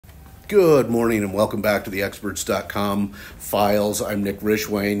Good morning and welcome back to the Experts.com files. I'm Nick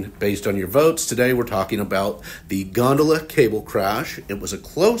Rishwain. Based on your votes, today we're talking about the gondola cable crash. It was a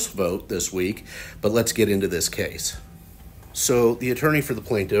close vote this week, but let's get into this case. So the attorney for the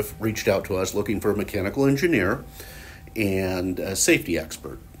plaintiff reached out to us looking for a mechanical engineer and a safety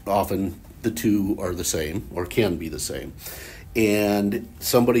expert. Often the two are the same or can be the same. And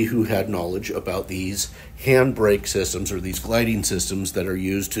somebody who had knowledge about these handbrake systems or these gliding systems that are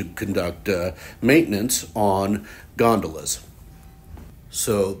used to conduct maintenance on gondolas.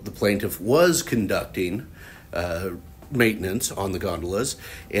 So the plaintiff was conducting maintenance on the gondolas,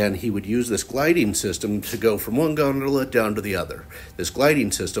 and he would use this gliding system to go from one gondola down to the other. This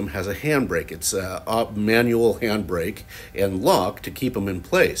gliding system has a handbrake. It's a manual handbrake and lock to keep them in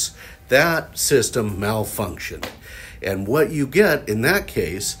place. That system malfunctioned. And what you get in that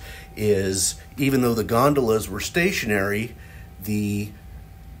case is, even though the gondolas were stationary, the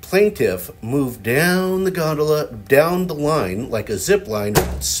plaintiff moved down the gondola, down the line like a zip line,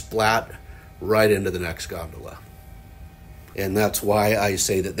 and splat right into the next gondola. And that's why I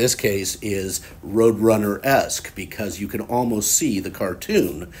say that this case is roadrunner-esque, because you can almost see the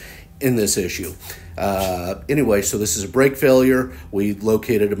cartoon in this issue. Anyway, so this is a brake failure. We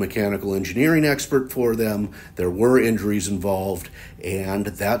located a mechanical engineering expert for them. There were injuries involved, and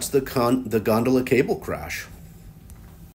that's the gondola cable crash.